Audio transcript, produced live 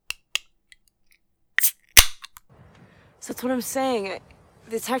So that's what I'm saying.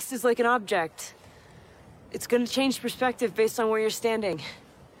 The text is like an object. It's gonna change perspective based on where you're standing.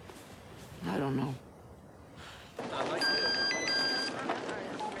 I don't know.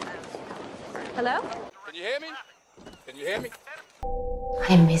 Hello? Can you hear me? Can you hear me?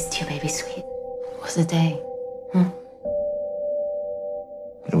 I missed you, baby sweet. It was a day.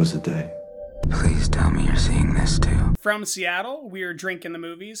 It was a day. Please tell me you're seeing this too. From Seattle, we're Drinking the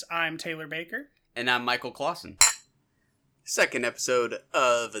Movies. I'm Taylor Baker. And I'm Michael Clausen. Second episode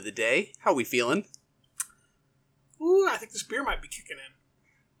of the day. How we feeling? Ooh, I think this beer might be kicking in.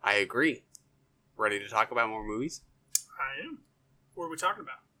 I agree. Ready to talk about more movies? I am. What are we talking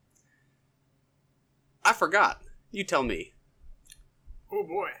about? I forgot. You tell me. Oh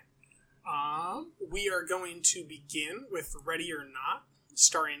boy. We are going to begin with Ready or Not,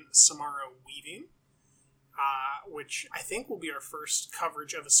 starring Samara Weaving, which I think will be our first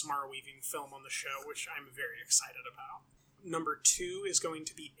coverage of a Samara Weaving film on the show, which I'm very excited about. Number 2 is going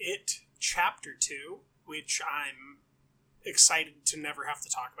to be It, Chapter 2, which I'm excited to never have to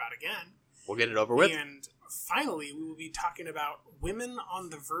talk about again. We'll get it over with. And finally, we will be talking about Women on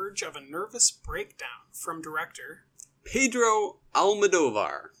the Verge of a Nervous Breakdown from director Pedro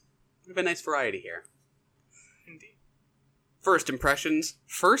Almodovar. We have a nice variety here. Indeed. First impressions.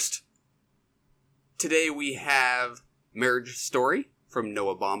 First, today we have Marriage Story from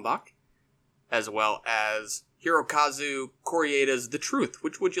Noah Baumbach, as well as Hirokazu Korieda's The Truth.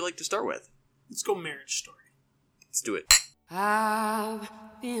 Which would you like to start with? Let's go Marriage Story. Let's do it.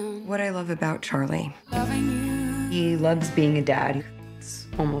 What I love about Charlie, he loves being a dad. It's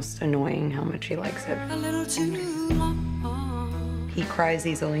almost annoying how much he likes it. He cries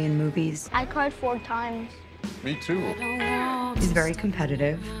easily in movies. I cried 4 times. Me too. He's very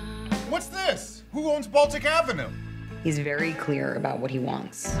competitive. What's this? Who owns Baltic Avenue? He's very clear about what he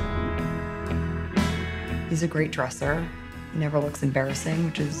wants. He's a great dresser. He never looks embarrassing,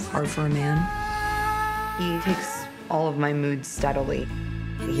 which is hard for a man. He takes all of my moods steadily.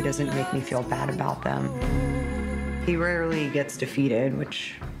 He doesn't make me feel bad about them. He rarely gets defeated,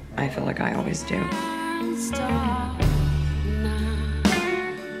 which I feel like I always do.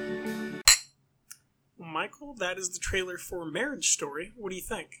 Michael, that is the trailer for Marriage Story. What do you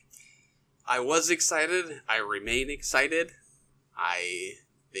think? I was excited. I remain excited. I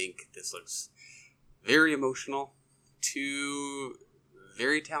think this looks very emotional. 2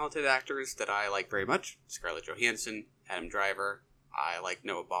 very talented actors that I like very much. Scarlett Johansson, Adam Driver. I like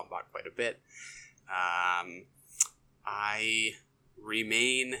Noah Baumbach quite a bit. I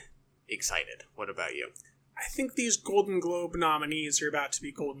remain excited. What about you? I think these Golden Globe nominees are about to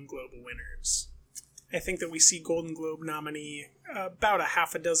be Golden Globe winners. I think that we see Golden Globe nominee about a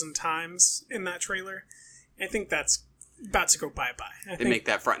half a dozen times in that trailer. I think that's about to go bye-bye. They make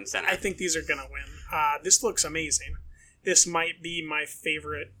that front and center. I think these are going to win. This looks amazing. This might be my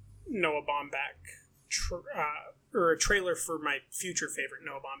favorite Noah Baumbach or a trailer for my future favorite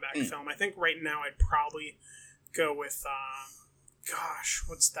Noah Baumbach film. I think right now I'd probably go with,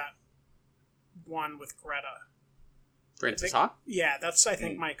 what's that one with Greta? Frances Ha? Yeah, that's, I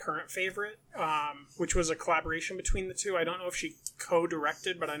think, my current favorite, which was a collaboration between the two. I don't know if she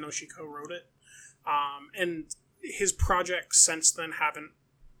co-directed, but I know she co-wrote it. And his projects since then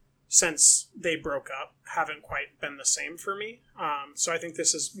since they broke up, haven't quite been the same for me. So I think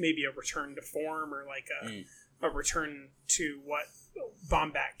this is maybe a return to form or like a return to what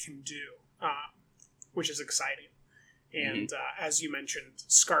Baumbach can do, which is exciting. And as you mentioned,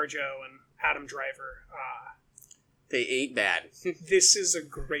 ScarJo and Adam Driver, they ain't bad. This is a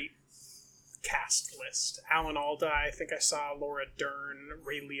great cast list. Alan Alda, I think I saw Laura Dern,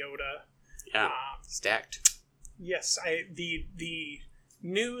 Ray Liotta. Yeah, stacked. Yes, the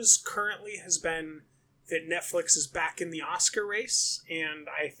news currently has been that Netflix is back in the Oscar race, and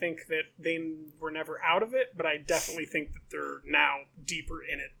I think that they were never out of it, but I definitely think that they're now deeper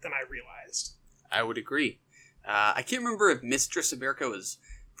in it than I realized. I would agree. I can't remember if Mistress America was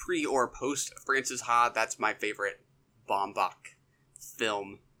pre or post Frances Ha. That's my favorite Baumbach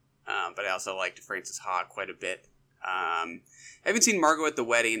film, but I also liked Frances Ha quite a bit. I haven't seen Margot at the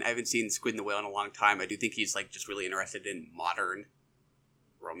Wedding. I haven't seen Squid and the Whale in a long time. I do think he's just really interested in modern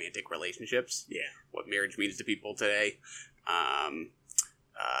romantic relationships. Yeah, what marriage means to people today.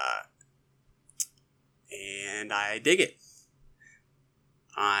 And I dig it.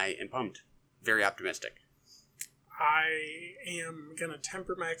 I am pumped. Very optimistic. I am going to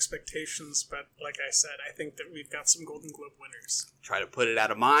temper my expectations, but like I said, I think that we've got some Golden Globe winners. Try to put it out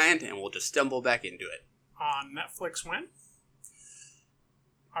of mind, and we'll just stumble back into it. On Netflix when?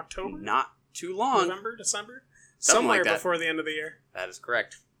 October? Not too long. November? December? Something Somewhere like that. before the end of the year. That is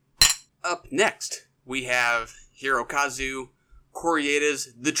correct. Up next, we have Hirokazu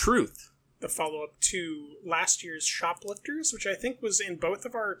Koreeda's The Truth. The follow-up to last year's Shoplifters, which I think was in both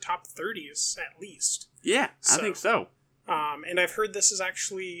of our top 30s, at least. Yeah, I think so. And I've heard this is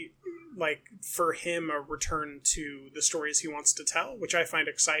actually, like, for him, a return to the stories he wants to tell, which I find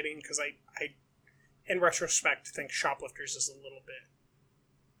exciting, because I, in retrospect, think Shoplifters is a little bit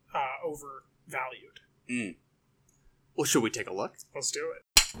overvalued. Well, should we take a look? Let's do it.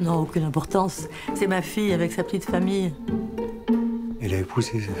 Non, aucune importance. C'est ma fille avec sa petite famille. Elle a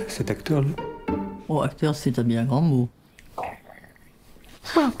épousé cet acteur-là? Oh, acteur, c'est un bien grand mot.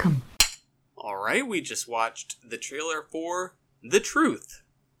 Welcome. Alright, we just watched the trailer for The Truth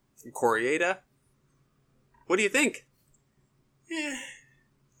from Koreeda. What do you think?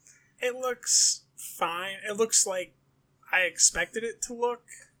 It looks fine. It looks like I expected it to look.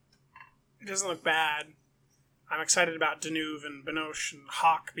 It doesn't look bad. I'm excited about Deneuve and Binoche and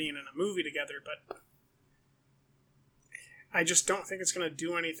Hawk being in a movie together, but I just don't think it's going to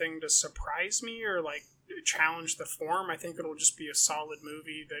do anything to surprise me or, like, challenge the form. I think it'll just be a solid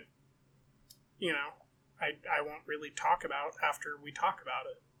movie that, you know, I won't really talk about after we talk about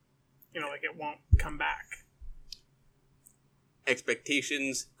it. You know, like, it won't come back.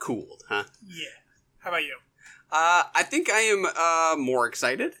 Expectations cooled, huh? Yeah. How about you? I think I am more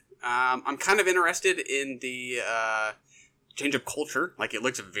excited. I'm kind of interested in the change of culture. Like, it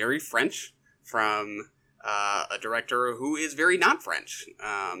looks very French from a director who is very not French.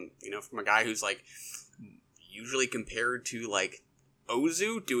 You know, from a guy who's, like, usually compared to, like,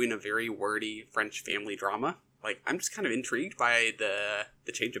 Ozu doing a very wordy French family drama. Like, I'm just kind of intrigued by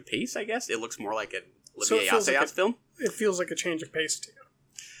the change of pace, I guess. It looks more like an Olivier Assayas film. It feels like a change of pace to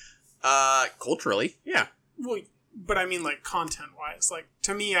you. Culturally, yeah. Well, but I mean, like, content-wise. Like,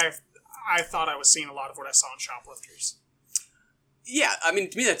 to me, I thought I was seeing a lot of what I saw in Shoplifters. Yeah, I mean,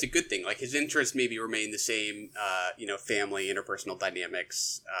 to me, that's a good thing. Like, his interests maybe remain the same, you know, family, interpersonal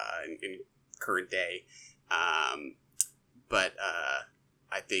dynamics in current day. But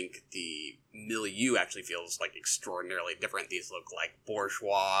I think the milieu actually feels, like, extraordinarily different. These look like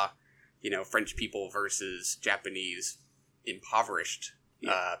bourgeois, you know, French people versus Japanese impoverished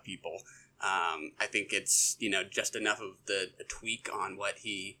people. I think it's, you know, just enough of a tweak on what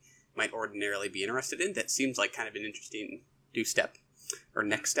he might ordinarily be interested in that seems like kind of an interesting new step, or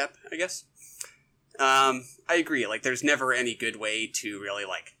next step, I guess. I agree. Like, there's never any good way to really,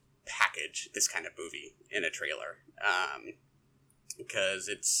 like, package this kind of movie in a trailer. Because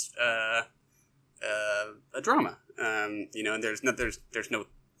it's a drama. You know, and there's no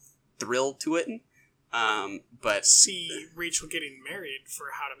thrill to it. But see Rachel getting married for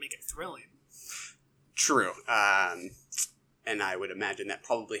how to make it thrilling. True. And I would imagine that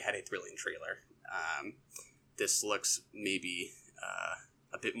probably had a thrilling trailer. This looks maybe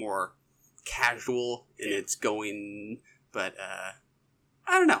a bit more casual in its going, but I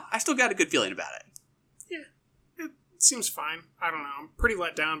don't know. I still got a good feeling about it. Yeah, it seems fine. I don't know. I'm pretty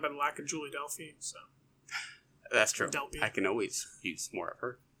let down by the lack of Julie Delpy, so. That's true. Delpy. I can always use more of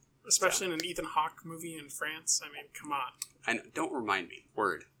her. Especially in an Ethan Hawke movie in France. I mean, come on. I know. Don't remind me.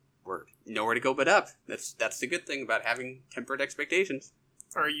 Word. Nowhere to go but up. That's the good thing about having tempered expectations.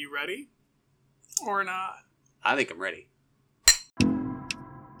 Are you ready? Or not? I think I'm ready.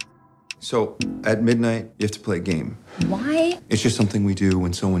 So, at midnight, you have to play a game. Why It's just something we do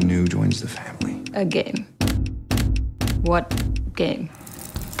when someone new joins the family. a game? What game?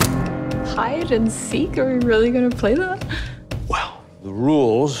 Hide and seek? Are we really gonna play that? Well, the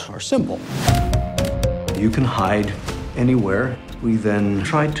rules are simple. You can hide anywhere. We then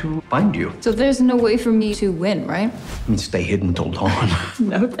try to find you. So there's no way for me to win, right? I mean, stay hidden till dawn.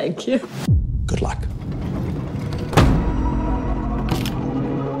 No, thank you. Good luck.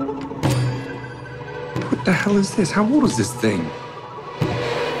 What the hell is this? How old is this thing?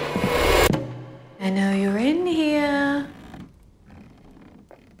 I know you're in here.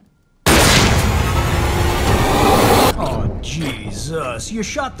 Oh, Jesus, you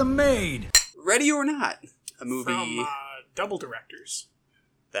shot the maid. Ready or Not, a movie From Double Directors.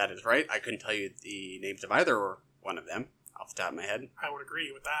 That is right. I couldn't tell you the names of either or one of them off the top of my head. I would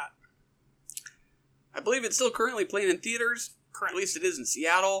agree with that. I believe it's still currently playing in theaters. Correct. At least it is in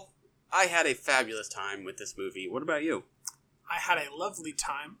Seattle. I had a fabulous time with this movie. What about you? I had a lovely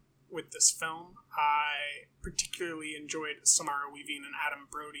time with this film. I particularly enjoyed Samara Weaving and Adam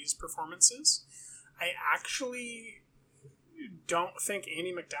Brody's performances. I actually don't think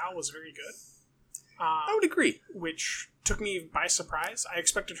Andie MacDowell was very good. I would agree. Which took me by surprise. I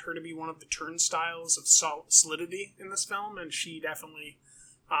expected her to be one of the turnstiles of solidity in this film, and she definitely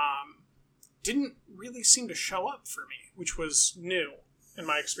didn't really seem to show up for me, which was new in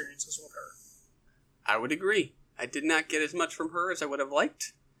my experiences with her. I would agree. I did not get as much from her as I would have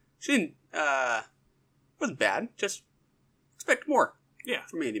liked. She didn't, wasn't bad. Just expect more. Yeah.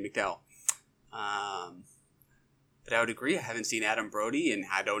 From Andie MacDowell. But I would agree. I haven't seen Adam Brody in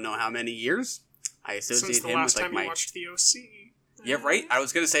I don't know how many years. I associate Since the him last with like time my... you watched The OC. Yeah, right. I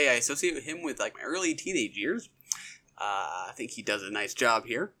was going to say I associate him with like my early teenage years. I think he does a nice job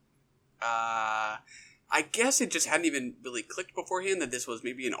here. I guess it just hadn't even really clicked beforehand that this was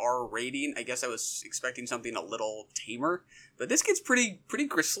maybe an R rating. I guess I was expecting something a little tamer, but this gets pretty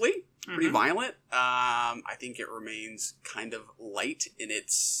grisly, pretty violent. I think it remains kind of light in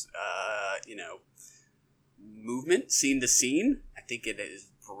its, movement, scene to scene. I think it is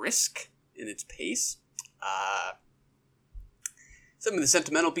brisk in its pace. Some of the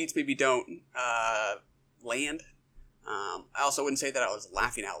sentimental beats maybe don't land. I also wouldn't say that I was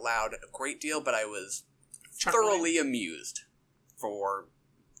laughing out loud a great deal, but I was thoroughly amused for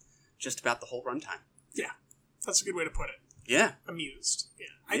just about the whole runtime. Yeah, that's a good way to put it. Yeah. Amused.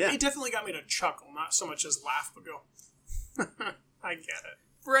 Yeah. It definitely got me to chuckle, not so much as laugh, but go, I get it.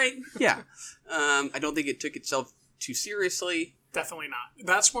 Right. Yeah. I don't think it took itself too seriously. Definitely not.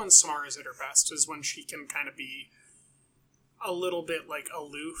 That's when Samara's at her best, is when she can kind of be a little bit, like,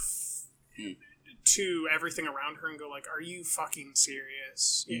 aloof to everything around her and go, like, are you fucking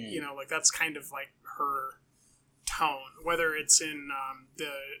serious? You know, like, that's kind of, like, her tone. Whether it's in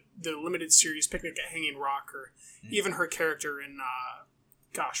the limited series Picnic at Hanging Rock, or even her character in,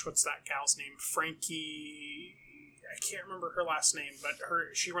 what's that gal's name? Frankie... I can't remember her last name, but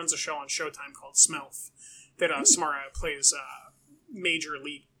she runs a show on Showtime called Smelf that Samara plays major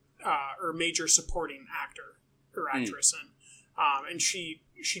lead or major supporting actor or actress in, and she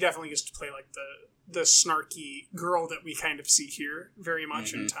definitely gets to play like the snarky girl that we kind of see here very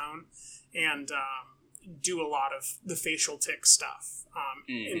much in tone, and do a lot of the facial tick stuff,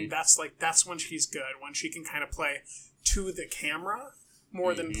 and that's when she's good, when she can kind of play to the camera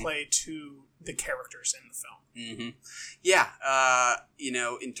more than play to the characters in the film. Yeah,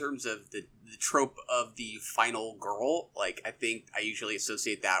 in terms of the trope of the final girl, like, I think I usually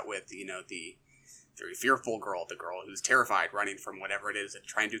associate that with, the very fearful girl, the girl who's terrified, running from whatever it is that's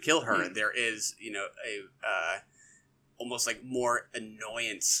trying to kill her. And there is, a almost like more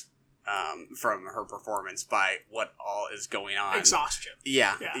annoyance from her performance by what all is going on. Exhaustion.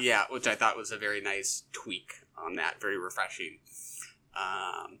 Yeah, which I thought was a very nice tweak on that, very refreshing.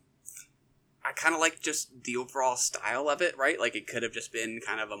 I kind of like just the overall style of it, right? Like, it could have just been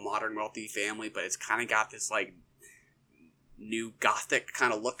kind of a modern wealthy family, but it's kind of got this, like, new gothic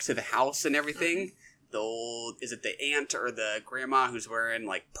kind of look to the house and everything. The old, is it the aunt or the grandma who's wearing,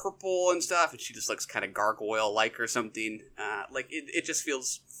 like, purple and stuff, and she just looks kind of gargoyle-like or something. It just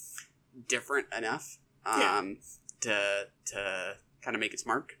feels different enough to kind of make its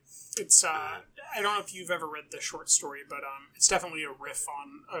mark. It's, I don't know if you've ever read the short story, but it's definitely a riff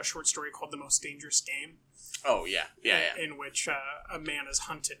on a short story called The Most Dangerous Game. Oh, yeah. In which a man is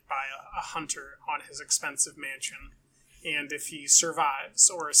hunted by a hunter on his expensive mansion, and if he survives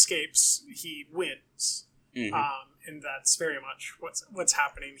or escapes, he wins. And that's very much what's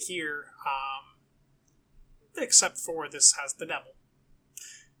happening here, except for this has the devil.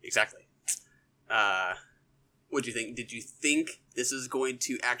 Exactly. What'd you think? Did you think this is going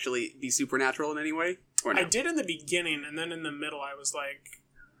to actually be supernatural in any way? Or no? I did in the beginning, and then in the middle I was like,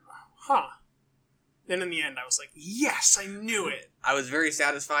 huh. Then in the end I was like, yes, I knew it. I was very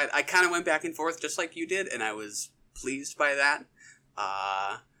satisfied. I kind of went back and forth just like you did, and I was pleased by that.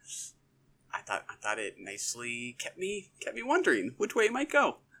 I thought it nicely kept me wondering which way it might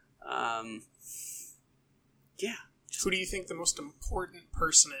go. Yeah. Who do you think the most important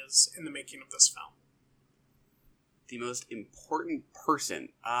person is in the making of this film? The most important person.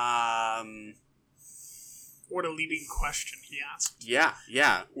 What a leading question he asked.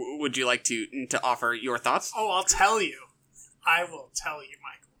 Yeah. Would you like to offer your thoughts? Oh, I'll tell you. I will tell you,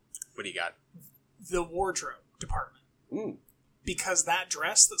 Michael. What do you got? The wardrobe department. Ooh. Because that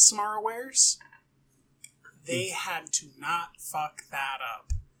dress that Samara wears, they had to not fuck that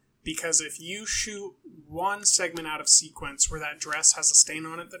up. Because if you shoot one segment out of sequence where that dress has a stain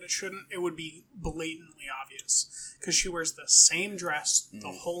on it that it shouldn't, it would be blatantly obvious. Because she wears the same dress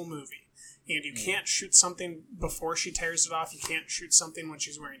the whole movie. And you can't shoot something before she tears it off. You can't shoot something when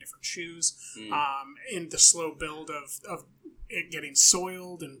she's wearing different shoes. In the slow build of it getting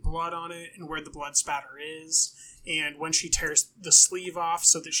soiled and blood on it and where the blood spatter is. And when she tears the sleeve off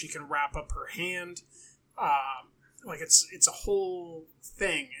so that she can wrap up her hand. It's a whole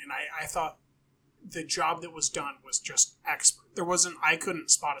thing, and I thought the job that was done was just expert. I couldn't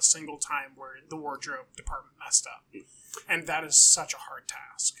spot a single time where the wardrobe department messed up, and that is such a hard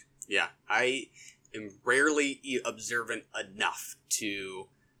task. Yeah, I am rarely observant enough to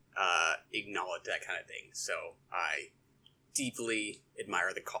acknowledge that kind of thing. So I deeply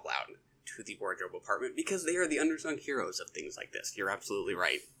admire the call out to the wardrobe department because they are the unsung heroes of things like this. You're absolutely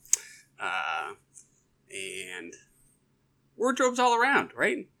right. And wardrobes all around,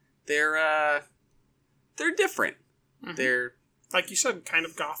 right? They're different. Mm-hmm. They're, like you said, kind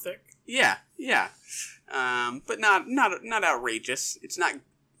of gothic. yeah. But not outrageous. It's not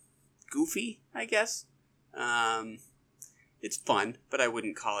goofy, I guess. It's fun, but I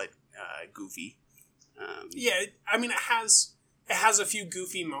wouldn't call it goofy. Yeah, I mean, it has a few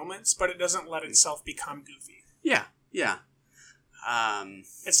goofy moments, but it doesn't let itself become goofy. Yeah.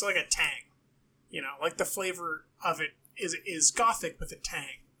 It's like a tang, like the flavor of it is gothic with a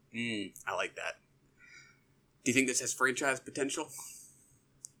tang. I like that. Do you think this has franchise potential?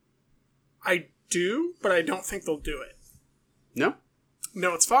 I do, but I don't think they'll do it. No?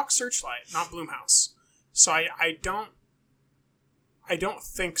 No, it's Fox Searchlight, not Blumhouse. So I don't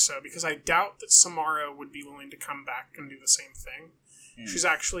think so, because I doubt that Samara would be willing to come back and do the same thing. She's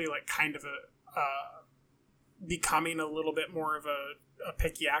actually like kind of becoming a little bit more of a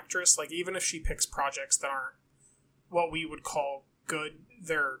picky actress. Like, even if she picks projects that aren't what we would call good,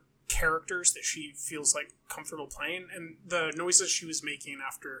 they're characters that she feels like comfortable playing. And the noises she was making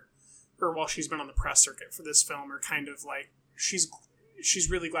while she's been on the press circuit for this film are kind of like she's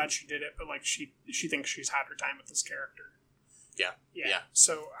really glad she did it, but like she thinks she's had her time with this character. Yeah.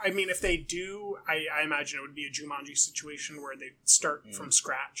 So, I mean, if they do, I imagine it would be a Jumanji situation where they start from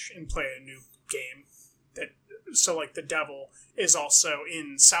scratch and play a new game. So, like, the devil is also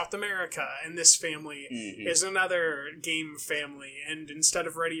in South America, and this family is another game family, and instead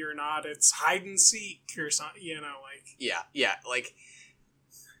of Ready or Not, it's hide and seek or something, like... Yeah, like,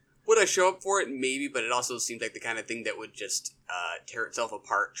 would I show up for it? Maybe, but it also seems like the kind of thing that would just tear itself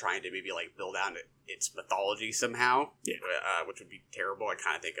apart, trying to maybe, like, build out its mythology somehow, which would be terrible. I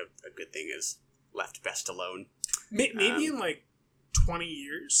kind of think a good thing is left best alone. Maybe in, like, 20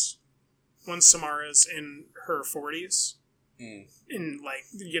 years... when Samara's in her 40s, and, like,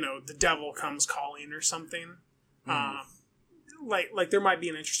 the devil comes calling or something, like, there might be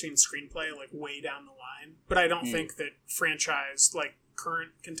an interesting screenplay, like, way down the line, but I don't think that franchise, like,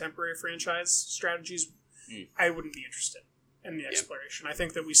 current contemporary franchise strategies, I wouldn't be interested in the exploration. I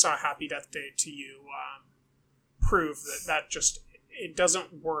think that we saw Happy Death Day to You prove that just, it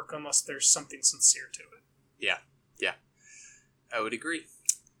doesn't work unless there's something sincere to it. Yeah. I would agree.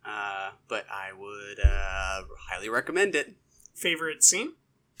 But I would highly recommend it. Favorite scene?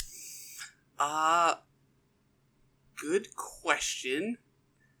 Good question.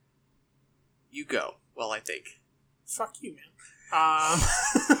 You go. Well, I think. Fuck you, man.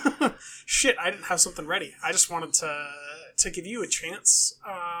 Shit, I didn't have something ready. I just wanted to give you a chance.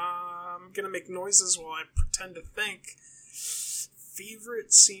 I'm gonna make noises while I pretend to think.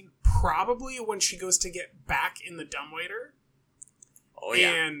 Favorite scene? Probably when she goes to get back in the dumbwaiter. Oh,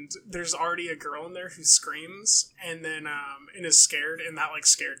 yeah. And there's already a girl in there who screams and then and is scared, and that, like,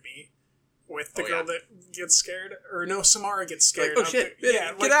 scared me. With the girl that gets scared. Or no, Samara gets scared. Like, oh shit,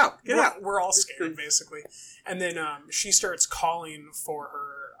 get out. We're all scared, basically. And then she starts calling for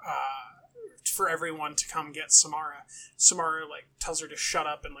her, for everyone to come get Samara. Samara, like, tells her to shut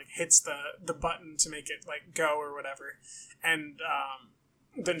up and, like, hits the button to make it, like, go or whatever. And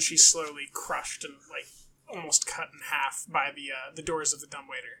then she's slowly crushed and, like, almost cut in half by the doors of the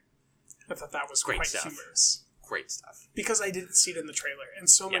dumbwaiter. I thought that was quite humorous. Great stuff. Because I didn't see it in the trailer, and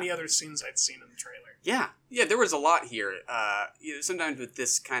so many other scenes I'd seen in the trailer. Yeah, there was a lot here. Sometimes with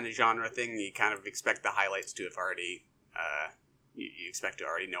this kind of genre thing, you kind of expect the highlights to have already... you expect to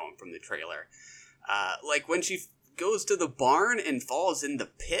already know them from the trailer. Like when she goes to the barn and falls in the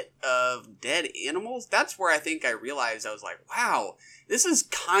pit of dead animals, that's where I think I realized, I was like, wow, this is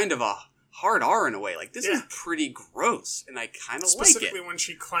kind of a hard R in a way. Like, this is pretty gross, and I kind of like it. Specifically when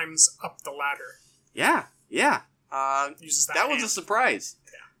she climbs up the ladder. Yeah. Uses that was a surprise.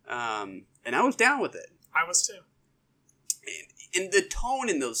 Yeah. And I was down with it. I was too. And the tone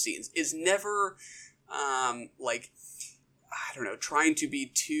in those scenes is never, like, I don't know, trying to be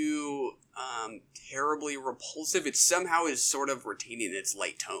too terribly repulsive. It somehow is sort of retaining its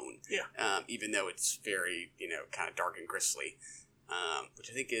light tone. Yeah. Even though it's very, kind of dark and grisly. Which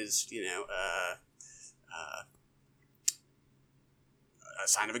I think is, a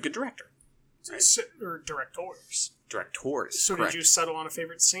sign of a good director. Right? Or directors. So correct. Did you settle on a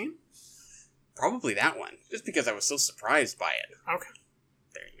favorite scene? Probably that one. Just because I was so surprised by it. Okay.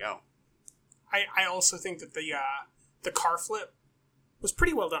 There you go. I also think that the car flip was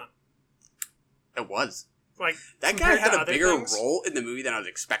pretty well done. It was. Like, that guy had a bigger things. role in the movie than I was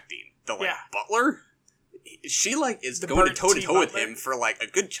expecting. The Yeah. butler, she is The going Burt toe to T. toe with Butler? him for a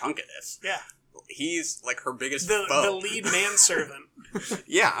good chunk of this. Yeah. He's her biggest The foe. lead manservant.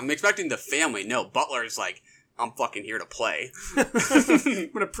 Yeah, I'm expecting the family. No, Butler's I'm fucking here to play.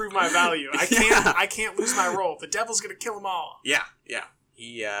 I'm gonna prove my value. I can't lose my role. The devil's gonna kill them all. Yeah.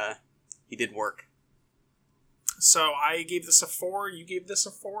 He did work. So I gave this a 4. You gave this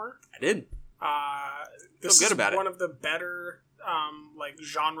a 4. I did. This Feel good is about one it. of the better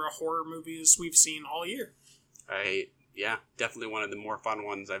genre horror movies we've seen all year. Definitely one of the more fun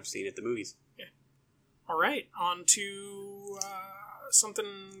ones I've seen at the movies. Yeah. All right, on to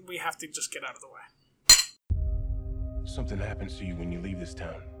something we have to just get out of the way. Something happens to you when you leave this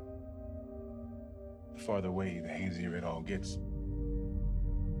town. The farther away, the hazier it all gets.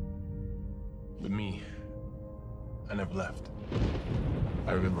 With me, I never left.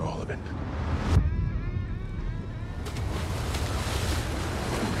 I remember all of it.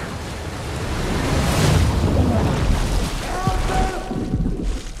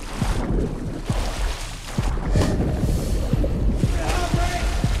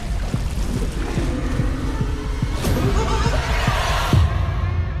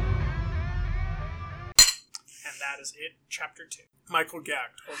 And that is it, Chapter 2. Michael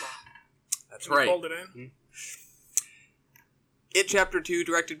gagged. Hold on. That's Can you right. hold it in? Mm-hmm. It Chapter 2,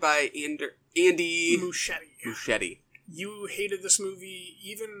 directed by Andy Muschietti. You hated this movie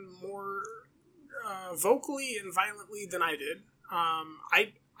even more vocally and violently than I did.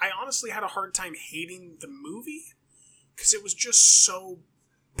 I honestly had a hard time hating the movie because it was just so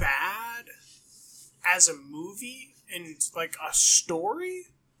bad as a movie and a story,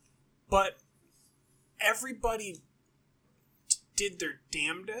 but everybody did their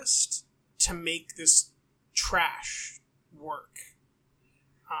damnedest to make this trash work.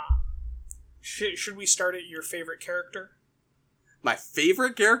 Should we start at your favorite character? My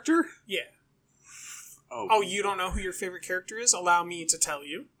favorite character? Yeah. Oh. Oh, you don't know who your favorite character is? Allow me to tell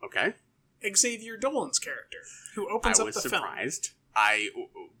you. Okay. Xavier Dolan's character, who opens up the film. I was surprised. I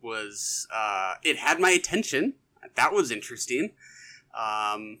was, it had my attention. That was interesting.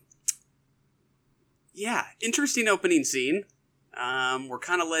 Yeah, interesting opening scene. We're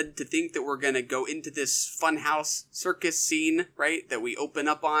kind of led to think that we're going to go into this funhouse circus scene, right? That we open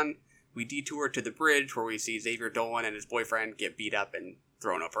up on. We detour to the bridge where we see Xavier Dolan and his boyfriend get beat up and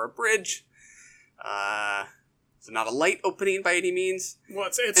thrown over a bridge. So not a light opening by any means. Well,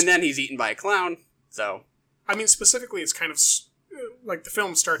 it's and then he's eaten by a clown. So, I mean, specifically, it's kind of the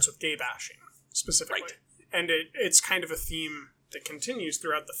film starts with gay bashing, specifically, right. And it's kind of a theme that continues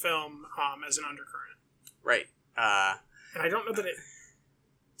throughout the film as an undercurrent. Right. And I don't know that it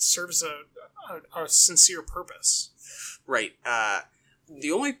serves a sincere purpose. Right.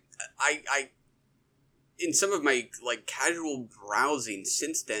 The only I in some of my casual browsing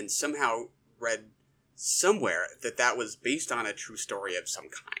since then somehow read somewhere that was based on a true story of some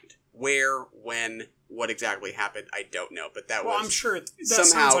kind. Where, when, what exactly happened, I don't know. But that was... Well, I'm sure that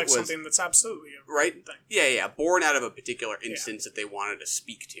sounds like something that's absolutely a right thing. Yeah. Born out of a particular instance that they wanted to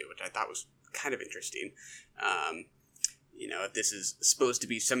speak to, which I thought was kind of interesting. If this is supposed to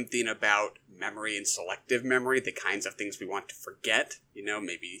be something about memory and selective memory, the kinds of things we want to forget,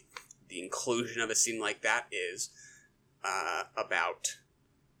 maybe the inclusion of a scene like that is about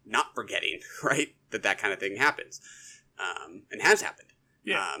not forgetting, right? That kind of thing happens, and has happened.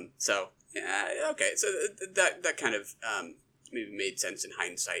 Yeah. Okay. So that kind of maybe made sense in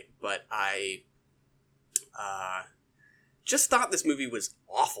hindsight, but I just thought this movie was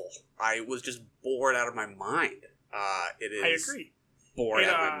awful. I was just bored out of my mind. It is. I agree. Bored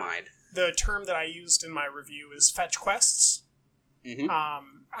out of my mind. The term that I used in my review is fetch quests. Mm-hmm.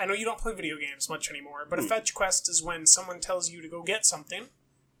 I know you don't play video games much anymore, but a fetch quest is when someone tells you to go get something,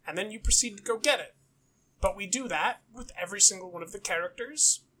 and then you proceed to go get it. But we do that with every single one of the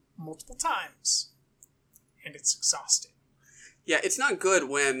characters multiple times. And it's exhausting. Yeah, it's not good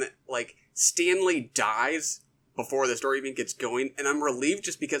when, Stanley dies before the story even gets going, and I'm relieved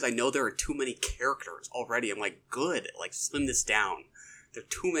just because I know there are too many characters already. I'm good, slim this down. There are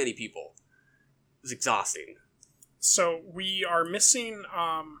too many people. It's exhausting. So we are missing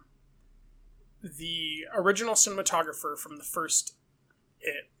the original cinematographer from the first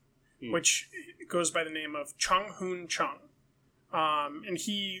It, which goes by the name of Chung Hoon Chung. And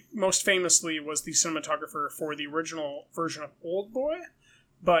he most famously was the cinematographer for the original version of Old Boy.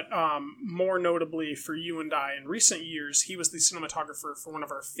 But more notably for you and I, in recent years, he was the cinematographer for one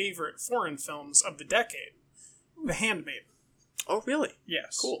of our favorite foreign films of the decade, The Handmaiden. Oh, really?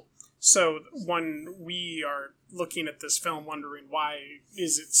 Yes. Cool. So when we are looking at this film wondering why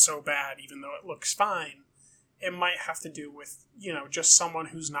is it so bad, even though it looks fine, it might have to do with, just someone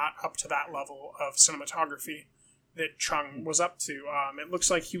who's not up to that level of cinematography that Chung was up to. It looks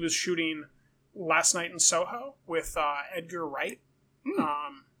like he was shooting Last Night in Soho with Edgar Wright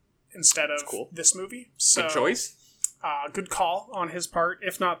instead of this movie. So, good choice. Good call on his part.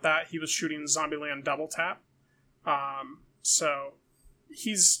 If not that, he was shooting Zombieland Double Tap. So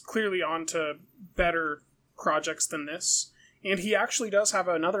he's clearly on to better projects than this. And he actually does have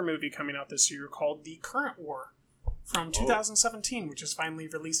another movie coming out this year called The Current War from 2017, which is finally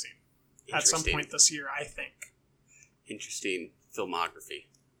releasing at some point this year, I think. Interesting filmography.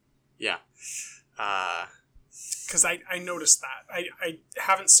 Yeah. Because I noticed that. I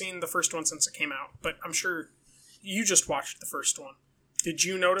haven't seen the first one since it came out, but I'm sure you just watched the first one. Did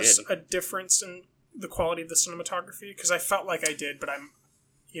you notice a difference in the quality of the cinematography? Because I felt like I did, but I'm,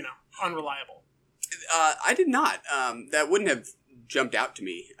 unreliable. I did not. That wouldn't have jumped out to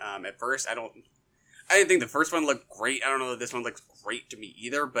me at first. I didn't think the first one looked great. I don't know that this one looks great to me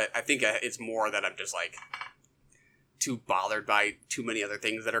either, but I think it's more that I'm just like too bothered by too many other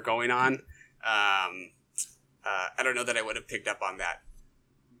things that are going on. I don't know that I would have picked up on that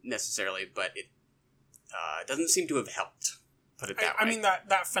necessarily, but it doesn't seem to have helped. Put it that way. I mean,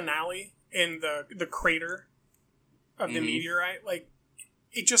 that finale in the crater of the meteorite, like,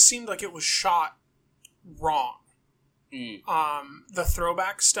 it just seemed like it was shot wrong. The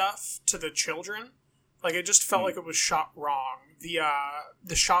throwback stuff to the children, like, it just felt like it was shot wrong. The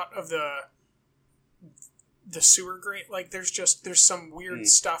shot of the sewer grate, like, there's some weird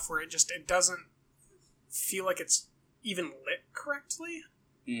stuff where it doesn't feel like it's even lit correctly.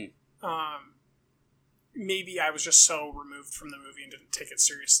 Maybe I was just so removed from the movie and didn't take it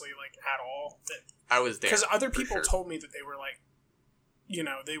seriously, like, at all. That I was there. Because other people told me that they were, like,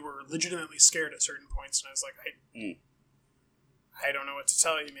 they were legitimately scared at certain points, and I was like, I don't know what to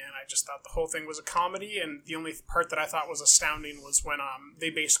tell you, man. I just thought the whole thing was a comedy, and the only part that I thought was astounding was when they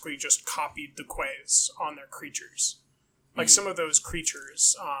basically just copied the Quays on their creatures. Like, some of those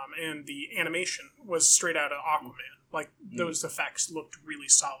creatures, and the animation was straight out of Aquaman. Like, those effects looked really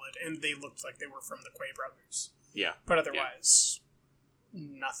solid, and they looked like they were from the Quay brothers. Yeah. But otherwise,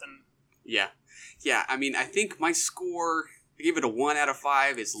 nothing. Yeah. Yeah, I mean, I think my score, I gave it a 1 out of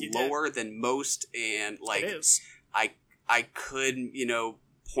 5, is lower than most, and, like, it is. I could,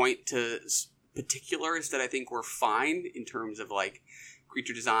 point to particulars that I think were fine in terms of, like,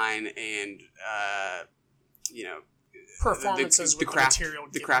 creature design and, performances the craft, material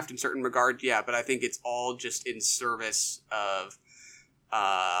the craft in certain regard, yeah, but I think it's all just in service of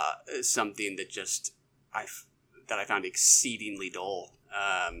something that I found exceedingly dull.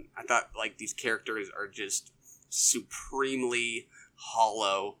 I thought, like, these characters are just supremely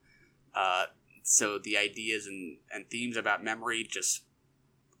hollow, so the ideas and themes about memory just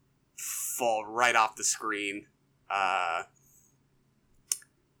fall right off the screen.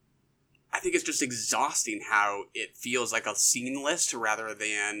 I think it's just exhausting how it feels like a scene list rather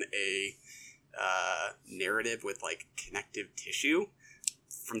than a narrative with, like, connective tissue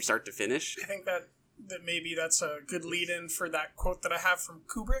from start to finish. I think that maybe that's a good lead-in for that quote that I have from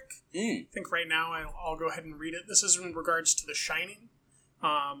Kubrick. I think right now I'll go ahead and read it. This is in regards to The Shining,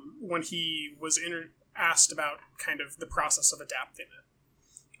 when he was asked about kind of the process of adapting it.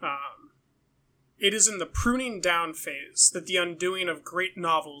 It is in the pruning down phase that the undoing of great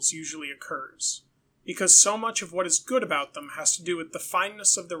novels usually occurs, because so much of what is good about them has to do with the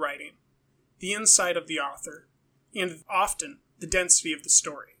fineness of the writing, the insight of the author, and often the density of the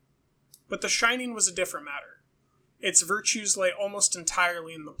story. But The Shining was a different matter. Its virtues lay almost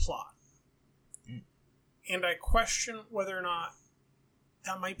entirely in the plot. And I question whether or not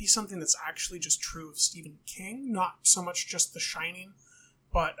that might be something that's actually just true of Stephen King, not so much just The Shining,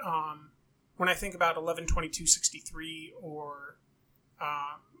 but when I think about 11/22/63 or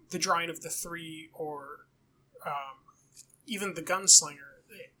The Drawing of the Three or even The Gunslinger,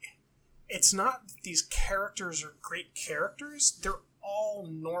 it's not that these characters are great characters. They're all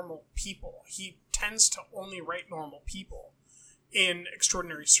normal people. He tends to only write normal people in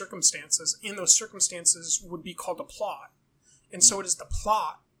extraordinary circumstances, and those circumstances would be called a plot. And so it is the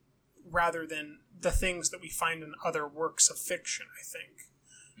plot rather than the things that we find in other works of fiction, I think.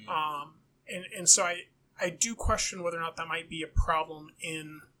 And so I do question whether or not that might be a problem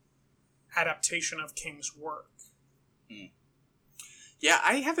in adaptation of King's work. Yeah,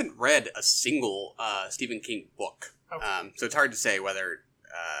 I haven't read a single Stephen King book. Okay. So it's hard to say whether...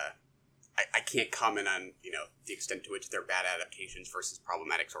 I can't comment on, the extent to which they're bad adaptations versus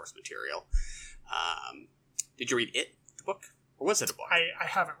problematic source material. Did you read it, the book? Or was it a book? I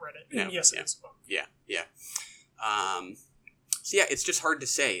haven't read it. No, yes, it's a book. Yeah. So yeah, it's just hard to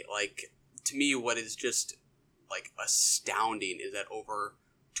say. Like, to me, what is just like astounding is that over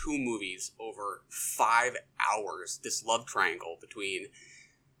 2 movies, over 5 hours, this love triangle between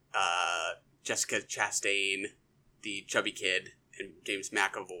Jessica Chastain, the chubby kid, and James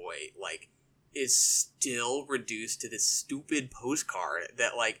McAvoy, like, is still reduced to this stupid postcard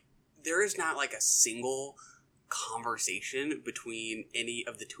that, like, there is not, like, a single conversation between any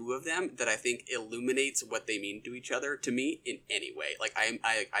of the two of them that I think illuminates what they mean to each other to me in any way. Like,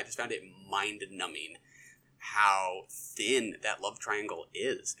 I just found it mind-numbing how thin that love triangle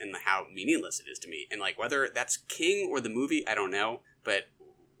is and how meaningless it is to me. And, like, whether that's King or the movie, I don't know, but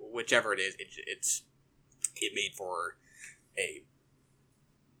whichever it is, it made for a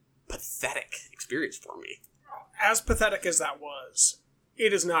pathetic experience for me. As pathetic as that was,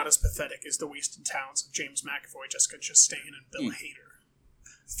 it is not as pathetic as the wasted talents of James McAvoy, Jessica Chastain, and Bill Hader.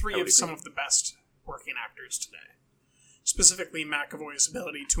 3 of some of the best working actors today. Specifically, McAvoy's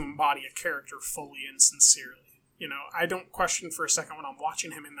ability to embody a character fully and sincerely. You know, I don't question for a second when I'm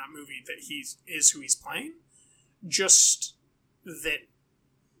watching him in that movie that he is who he's playing. Just that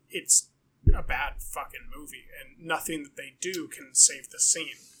it's a bad fucking movie, and nothing that they do can save the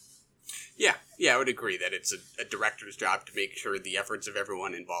scene. Yeah, I would agree that it's a director's job to make sure the efforts of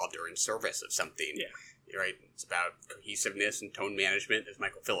everyone involved are in service of something. Yeah. Right? It's about cohesiveness and tone management, as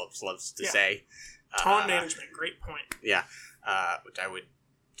Michael Phillips loves to say. Tone management, great point. Yeah, which I would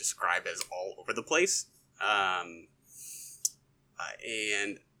describe as all over the place. And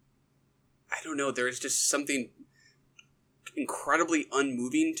I don't know, there is just something incredibly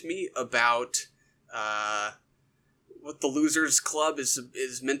unmoving to me about what the Losers Club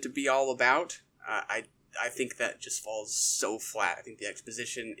is meant to be all about. I think that just falls so flat. I think the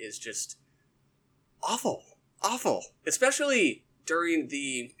exposition is just awful. Especially during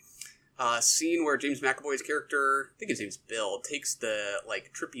the scene where James McAvoy's character, I think his name's Bill, takes the,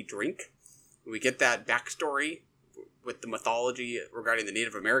 like, trippy drink. We get that backstory with the mythology regarding the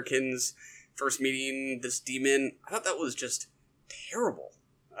Native Americans first meeting this demon. I thought that was just terrible.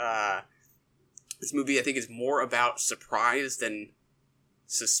 This movie, I think, is more about surprise than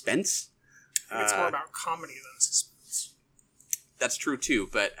suspense. I think it's more about comedy than suspense. That's true, too,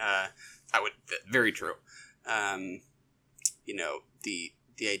 but very true. You know, the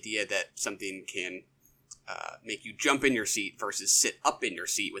idea that something can make you jump in your seat versus sit up in your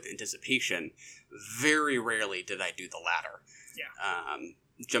seat with anticipation, very rarely did I do the latter. Yeah.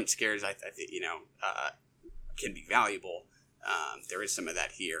 Jump scares, I think, can be valuable. There is some of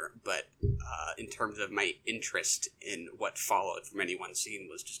that here, but in terms of my interest in what followed from any one scene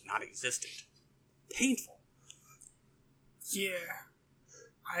was just non-existent. Painful. Yeah,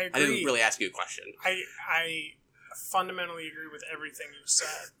 I agree. I didn't really ask you a question. I fundamentally agree with everything you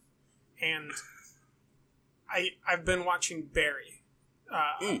said, and I've been watching Barry.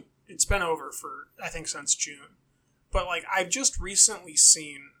 It's been over for, I think, since June, but, like, I've just recently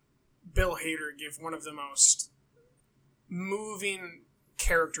seen Bill Hader give one of the most moving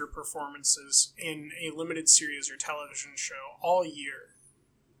character performances in a limited series or television show all year.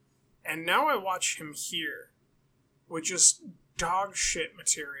 And now I watch him here with just dog shit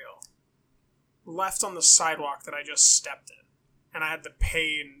material left on the sidewalk that I just stepped in. And I had to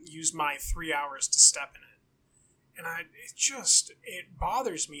pay and use my 3 hours to step in it. And it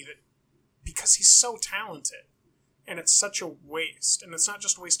bothers me that because he's so talented and it's such a waste. And it's not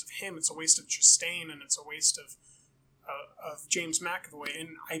just a waste of him, it's a waste of Chastain, and it's a waste of James McAvoy.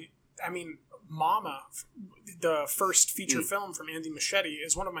 And I mean, Mama, the first feature film from Andy Muschietti,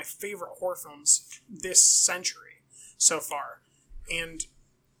 is one of my favorite horror films this century so far. And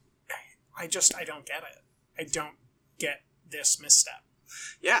I don't get it. I don't get this misstep.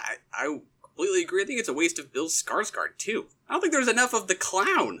 Yeah, I completely agree. I think it's a waste of Bill Skarsgård, too. I don't think there's enough of the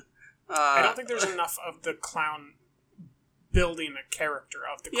clown. I don't think there's enough of the clown building a character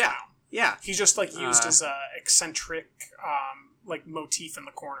of the clown. Yeah. He's just, like, used as a eccentric, like, motif in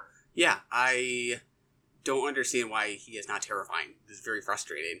the corner. Yeah, I don't understand why he is not terrifying. This is very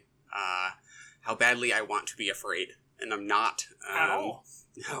frustrating. How badly I want to be afraid, and I'm not. At all.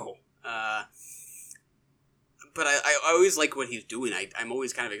 No. But I always like what he's doing. I'm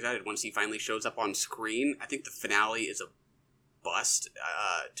always kind of excited once he finally shows up on screen. I think the finale is a bust.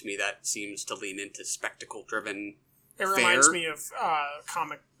 To me, that seems to lean into spectacle-driven It reminds me of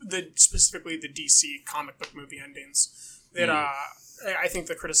specifically the DC comic book movie endings. That I think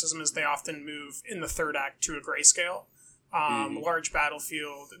the criticism is they often move in the third act to a grayscale, large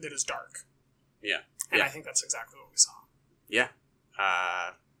battlefield that is dark. Yeah. And I think that's exactly what we saw. Yeah.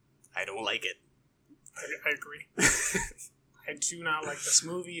 I don't like it. I agree. I do not like this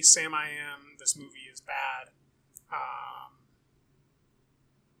movie. Sam I Am. This movie is bad.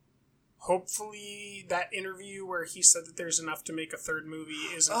 hopefully that interview where he said that there's enough to make a third movie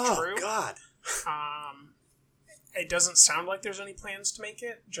isn't true. Oh, God. It doesn't sound like there's any plans to make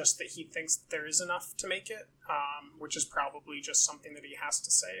it, just that he thinks that there is enough to make it, which is probably just something that he has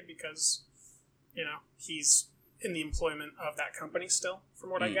to say because, he's in the employment of that company still,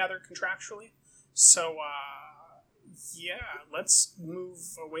 from what I gather contractually. So, let's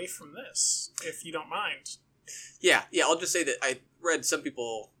move away from this, if you don't mind. Yeah, I'll just say that I read some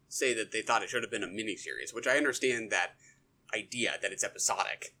people say that they thought it should have been a miniseries, which I understand that idea, that it's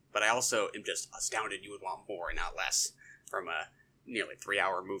episodic, but I also am just astounded you would want more and not less from a nearly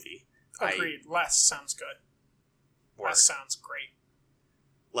 3-hour movie. Agreed. Less sounds good. Less sounds great.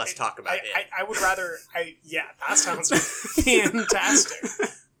 Let's talk about it. I would rather... that sounds fantastic.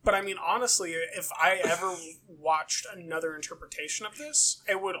 But I mean, honestly, if I ever watched another interpretation of this,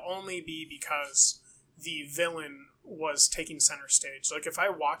 it would only be because the villain was taking center stage. Like, if I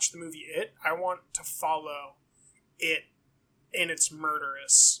watch the movie It, I want to follow it in its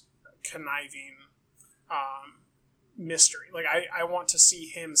murderous, conniving mystery. Like, I want to see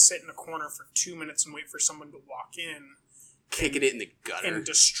him sit in a corner for 2 minutes and wait for someone to walk in, kicking it in the gutter, and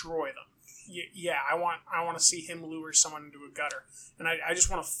destroy them. Yeah, I want to see him lure someone into a gutter, and I just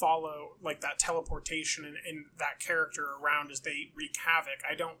want to follow like that teleportation and that character around as they wreak havoc.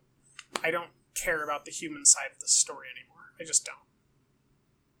 I don't care about the human side of the story anymore. I just don't.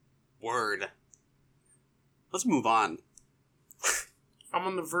 Word. Let's move on. I'm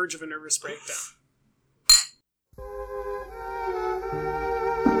on the verge of a nervous breakdown.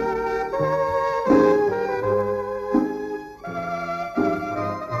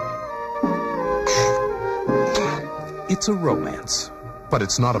 It's a romance, but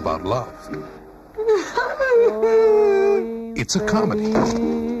it's not about love. It's a comedy,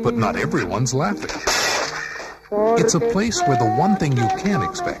 but not everyone's laughing. It's a place where the one thing you can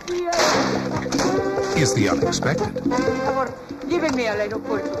expect is the unexpected. Amor, llévenme al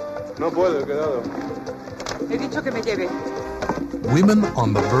aeropuerto. No puedo, he quedado. He dicho que me lleve. Women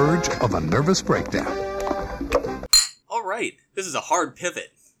on the verge of a nervous breakdown. All right, this is a hard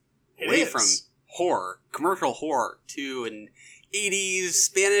pivot away from horror, commercial horror, to an 80s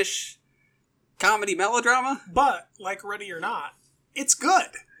Spanish comedy melodrama. But, like Ready or Not, it's good.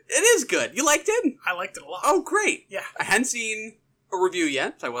 It is good. You liked it? I liked it a lot. Oh, great. Yeah. I hadn't seen a review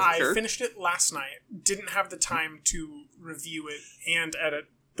yet, so I wasn't sure. I finished it last night. Didn't have the time to review it and edit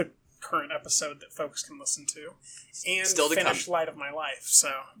the current episode that folks can listen to. And Still to finish come. Light of My Life. So,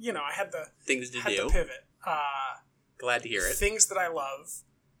 I had the things to had do. to pivot. Glad to hear it. Things that I love.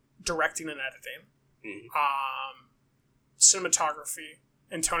 Directing and editing. Cinematography.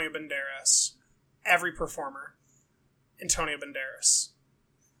 Antonio Banderas. Every performer. Antonio Banderas.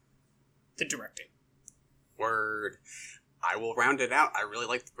 The directing. Word. I will round it out. I really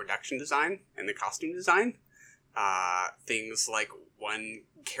like the production design and the costume design. Things like one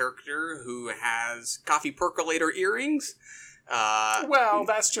character who has coffee percolator earrings. Well,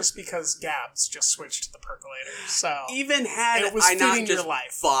 that's just because Gabs just switched to the percolator. So even had it was I not fitting just your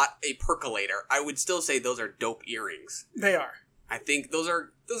life. bought a percolator, I would still say those are dope earrings. They are. I think those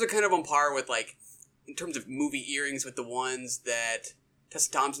are kind of on par with, like, in terms of movie earrings, with the ones that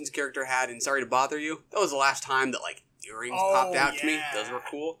Tessa Thompson's character had in Sorry to Bother You. That was the last time that, like, earrings popped out to me. Those were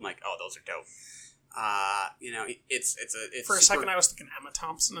cool. I'm like, oh, those are dope. It's for a second I was thinking Emma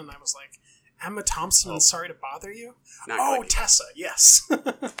Thompson, and I was like, Emma Thompson in Sorry to Bother You? Not oh, quite. Tessa, yes.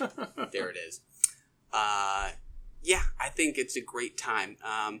 There it is. Yeah, I think it's a great time.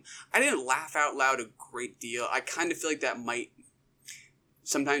 I didn't laugh out loud a great deal. I kind of feel like that might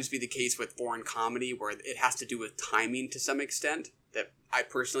sometimes be the case with foreign comedy, where it has to do with timing to some extent, that I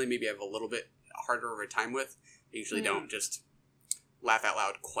personally maybe have a little bit harder of a time with. I usually don't just laugh out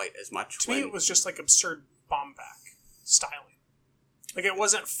loud quite as much. To me, it was just like absurd Baumbach styling. Like, it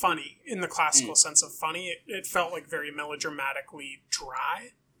wasn't funny in the classical sense of funny. It felt like very melodramatically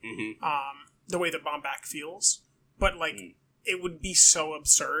dry, the way that Baumbach feels. But, like, it would be so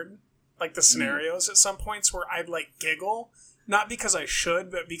absurd, like the scenarios at some points where I'd, like, giggle. Not because I should,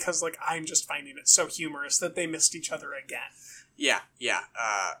 but because, like, I'm just finding it so humorous that they missed each other again. Yeah.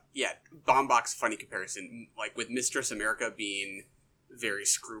 Baumbach's funny comparison, like, with Mistress America being very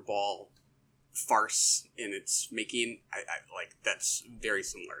screwball farce in its making, I like, that's very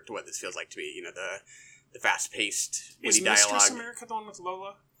similar to what this feels like to me. The fast-paced, witty Is dialogue. Mistress America the one with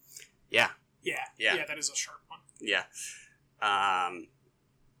Lola? Yeah. Yeah, that is a sharp one. Yeah.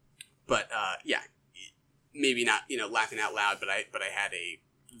 Maybe not, laughing out loud, but I had a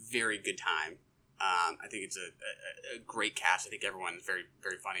very good time. I think it's a great cast. I think everyone's very,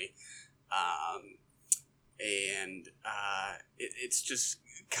 very funny. It's just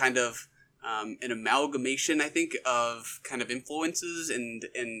kind of an amalgamation, I think, of kind of influences and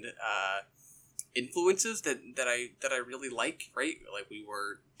influences that I really like, right? Like we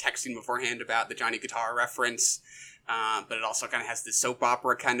were texting beforehand about the Johnny Guitar reference, but it also kind of has this soap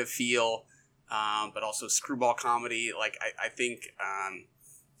opera kind of feel, but also screwball comedy. Like I think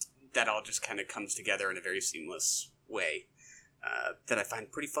that all just kind of comes together in a very seamless way that I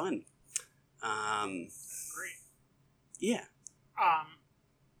find pretty fun. Great. Yeah.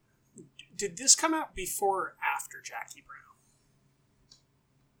 Did this come out before or after Jackie Brown?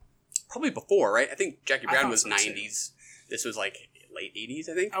 Probably before, right? I think Jackie Brown was so 90s. This was like late 80s,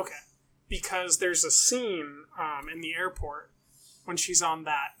 I think. Okay. Because there's a scene in the airport when she's on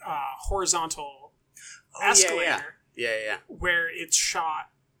that horizontal escalator. Yeah. Where it's shot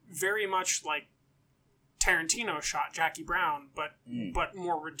very much like Tarantino shot Jackie Brown, but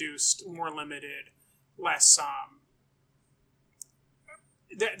more reduced, more limited, less...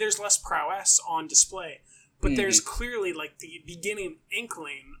 there's less prowess on display, but there's clearly like the beginning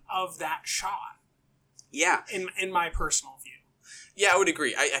inkling of that shot. Yeah. In my personal view. Yeah, I would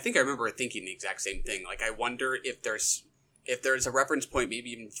agree. I think I remember thinking the exact same thing. Like, I wonder if there's a reference point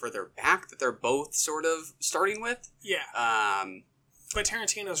maybe even further back that they're both sort of starting with. Yeah. But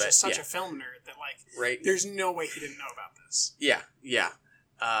Tarantino's just such a film nerd that, like, right. There's no way he didn't know about this. Yeah.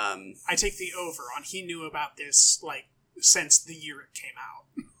 I take the over on he knew about this, like, since the year it came out.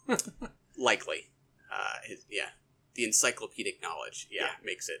 Likely. The encyclopedic knowledge,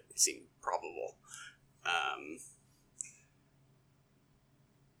 makes it seem probable.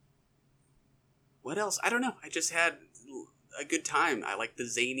 What else? I don't know. I just had a good time. I like the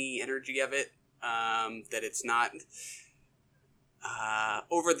zany energy of it. That it's not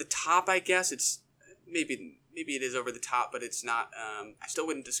over the top, I guess. It's maybe it is over the top, but it's not. I still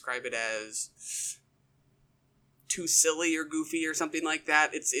wouldn't describe it as too silly or goofy or something like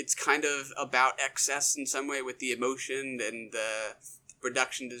that. It's kind of about excess in some way with the emotion and the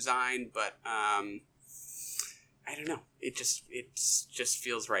production design, but I don't know. It just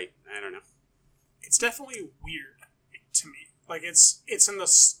feels right. I don't know. It's definitely weird to me. Like it's in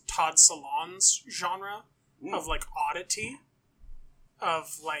the Todd Solondz genre of like oddity,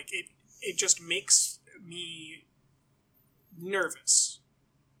 of like it just makes me nervous.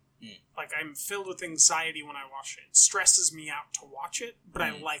 Like, I'm filled with anxiety when I watch it. It stresses me out to watch it, but I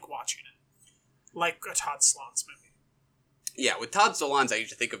like watching it. Like a Todd Solondz movie. Yeah, with Todd Solondz, I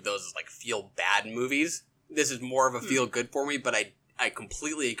usually think of those as, like, feel-bad movies. This is more of a feel-good for me, but I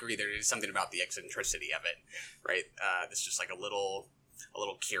completely agree there is something about the eccentricity of it, right? It's just, like, a little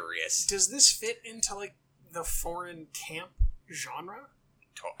curious. Does this fit into, like, the foreign camp genre?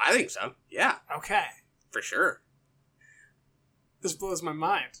 I think so, yeah. Okay. For sure. This blows my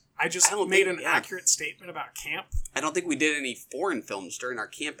mind. I just made an accurate statement about camp. I don't think we did any foreign films during our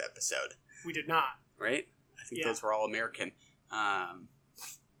camp episode. We did not. Right? I think those were all American. But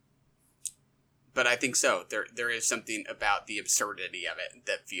I think so. There is something about the absurdity of it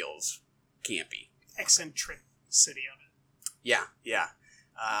that feels campy. Eccentricity of it. Yeah.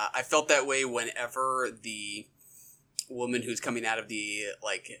 I felt that way whenever the woman who's coming out of the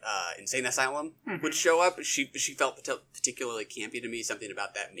insane asylum would show up. She felt particularly campy to me. Something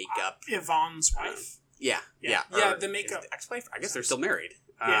about that makeup. Yvonne's wife. Yeah. Or the makeup. Ex-wife. I guess they're still married.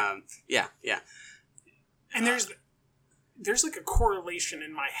 Yeah. And there's like a correlation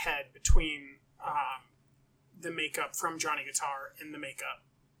in my head between the makeup from Johnny Guitar and the makeup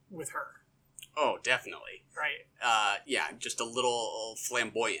with her. Oh, definitely. Right. Just a little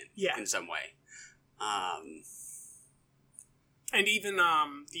flamboyant in some way. And even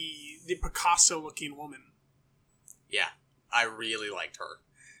the Picasso-looking woman. Yeah. I really liked her.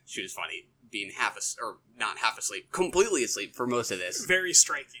 She was funny. Being not half asleep, completely asleep for most of this. Very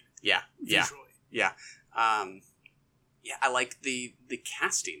striking. Yeah. Visually. Yeah. I like the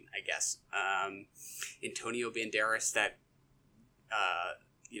casting, I guess. Antonio Banderas, that,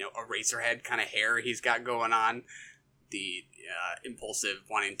 Eraserhead kind of hair he's got going on. The impulsive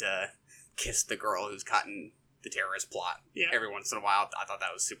wanting to kiss the girl who's caught in the terrorist plot every once in a while. I thought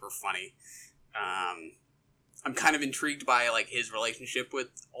that was super funny. I'm kind of intrigued by like his relationship with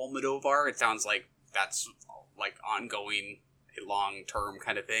Almodovar. It sounds like that's like ongoing, a long-term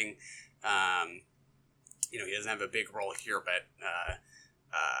kind of thing. He doesn't have a big role here, but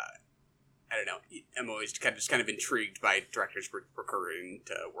I don't know. I'm always kind of intrigued by directors recurring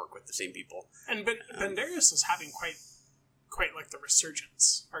to work with the same people. And Banderas is having quite like the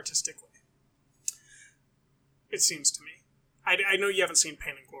resurgence artistically. It seems to me. I know you haven't seen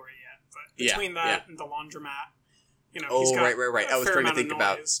Pain and Glory yet, but between that and The Laundromat You know, Oh, he's got right. I was fair trying to amount of think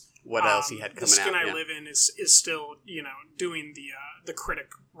about noise. what else he had coming out. The Skin I yeah. Live In is still, you know, doing the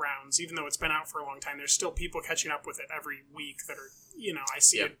critic rounds, even though it's been out for a long time. There's still people catching up with it every week that are, you know, I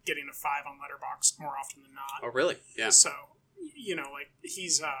see it getting a 5 on Letterboxd more often than not. Oh, really? Yeah. So, you know, like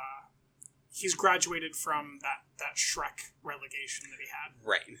he's graduated from that Shrek relegation that he had.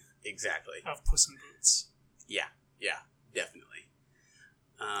 Right. Exactly. Of Puss in Boots. Yeah, definitely.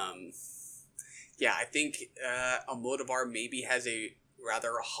 Yeah, I think Almodovar maybe has a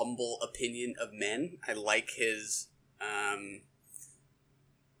rather humble opinion of men. I like his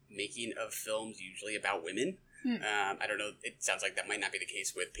making of films usually about women. I don't know, it sounds like that might not be the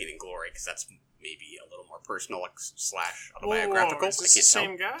case with Pain and Glory, because that's maybe a little more personal / autobiographical. Whoa, is this the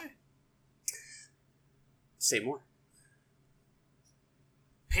same guy? Say more.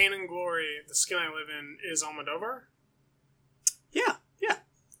 Pain and Glory, The Skin I Live In is Almodovar? Yeah.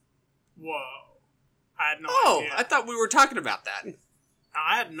 Whoa. I had no idea. I thought we were talking about that.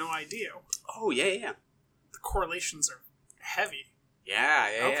 I had no idea. Oh, yeah. The correlations are heavy.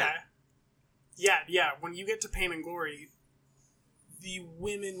 Yeah. Yeah, when you get to Pain and Glory, the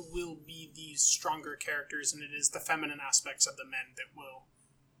women will be these stronger characters, and it is the feminine aspects of the men that will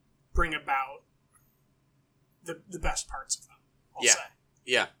bring about the best parts of them, I'll say.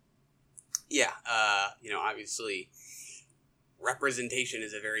 Yeah. You know, obviously, representation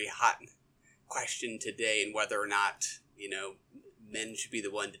is a very hot question today, and whether or not, you know, men should be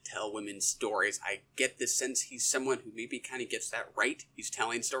the one to tell women's stories. I get the sense he's someone who maybe kind of gets that right. He's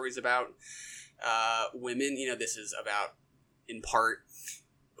telling stories about women. You know, this is about, in part,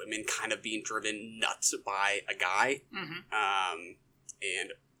 women kind of being driven nuts by a guy.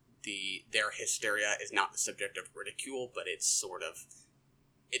 And their hysteria is not the subject of ridicule, but it's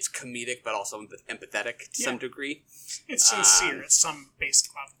comedic, but also empathetic to some degree. It's sincere at some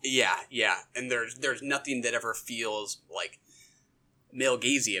basic level. Yeah. And there's nothing that ever feels like male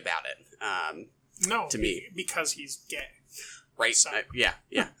gazy about it. No, to me, because he's gay. Right. So. Yeah.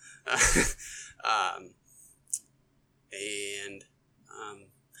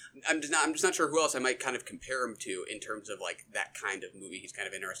 I'm just not sure who else I might kind of compare him to in terms of like that kind of movie he's kind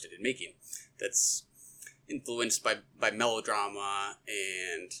of interested in making. That's influenced by melodrama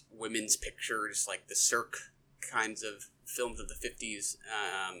and women's pictures, like the Cirque kinds of films of the 50s.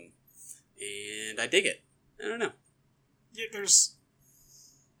 And I dig it. I don't know. Yeah, there's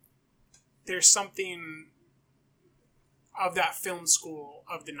something of that film school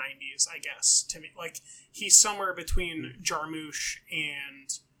of the 90s, I guess, to me. Like, he's somewhere between Jarmusch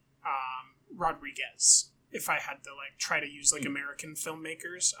and Rodriguez, if I had to, like, try to use, like, American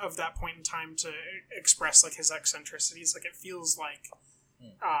filmmakers of that point in time to express, like, his eccentricities. Like, it feels like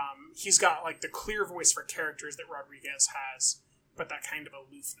he's got, like, the clear voice for characters that Rodriguez has, but that kind of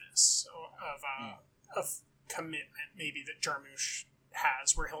aloofness of commitment, maybe, that Jarmusch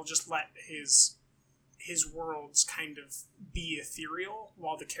has, where he'll just let his worlds kind of be ethereal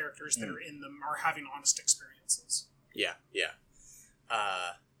while the characters that are in them are having honest experiences. Yeah.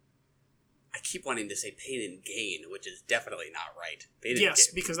 I keep wanting to say Pain and Gain, which is definitely not right. Yes,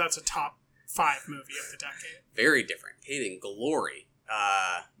 because that's a top 5 movie of the decade. Very different. Pain and Glory.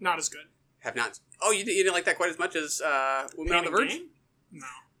 Not as good. Have not... Oh, you didn't like that quite as much as Women on the Verge? Gain? No.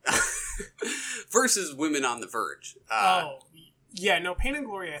 Versus Women on the Verge. Yeah, no, Pain and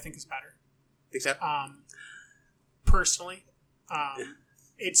Glory I think is better. Think so? Personally.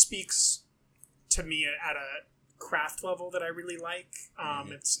 It speaks to me at a craft level that I really like.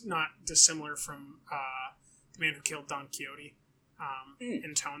 It's not dissimilar from The Man Who Killed Don Quixote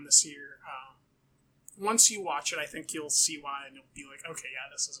in tone this year. Once you watch it, I think you'll see why, and you'll be like, okay, yeah,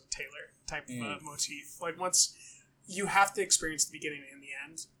 this is a Taylor type of motif. Like, once you have to experience the beginning and the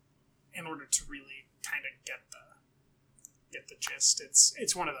end in order to really kind of get the gist.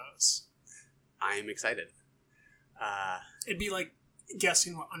 It's one of those. I'm excited. It'd be like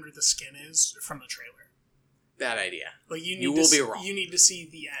guessing what Under the Skin is from the trailer. Bad idea. Like you will be wrong. You need to see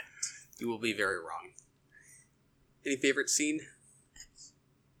the end. You will be very wrong. Any favorite scene?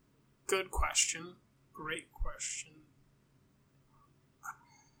 Good question. Great question.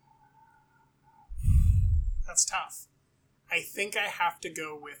 That's tough. I think I have to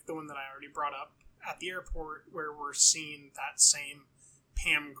go with the one that I already brought up at the airport, where we're seeing that same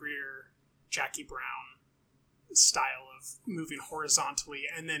Pam Grier, Jackie Brown style of moving horizontally,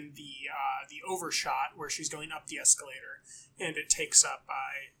 and then the overshot where she's going up the escalator, and it takes up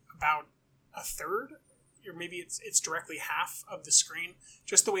about a third, or maybe it's directly half of the screen.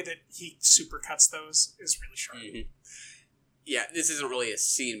 Just the way that he supercuts those is really sharp. Mm-hmm. Yeah, this isn't really a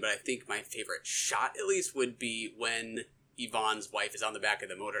scene, but I think my favorite shot, at least, would be when Yvonne's wife is on the back of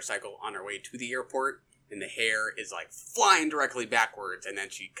the motorcycle on her way to the airport, and the hair is like flying directly backwards, and then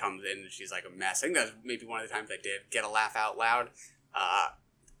she comes in and she's like a mess. I think that's maybe one of the times I did get a laugh out loud,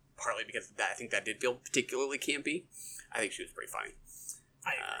 partly because of that, I think that did feel particularly campy. I think she was pretty funny.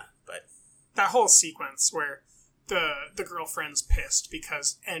 But that whole sequence where the girlfriend's pissed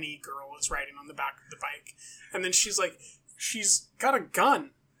because any girl is riding on the back of the bike, and then she's like, she's got a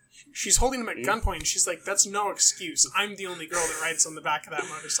gun. She's holding him at gunpoint, and she's like, that's no excuse. I'm the only girl that rides on the back of that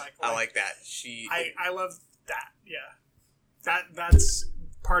motorcycle. I like that. I love that, yeah. That's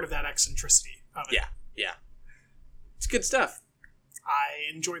part of that eccentricity of it. Yeah. It's good stuff.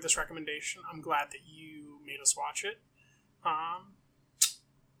 I enjoyed this recommendation. I'm glad that you made us watch it. I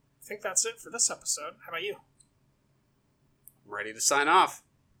think that's it for this episode. How about you? I'm ready to sign off.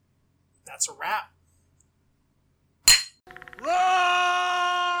 That's a wrap.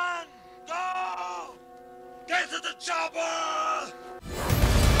 Run! Go! Get to the chopper!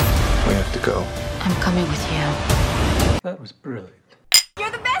 We have to go. I'm coming with you. That was brilliant.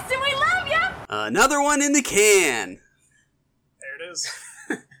 You're the best and we love you! Another one in the can.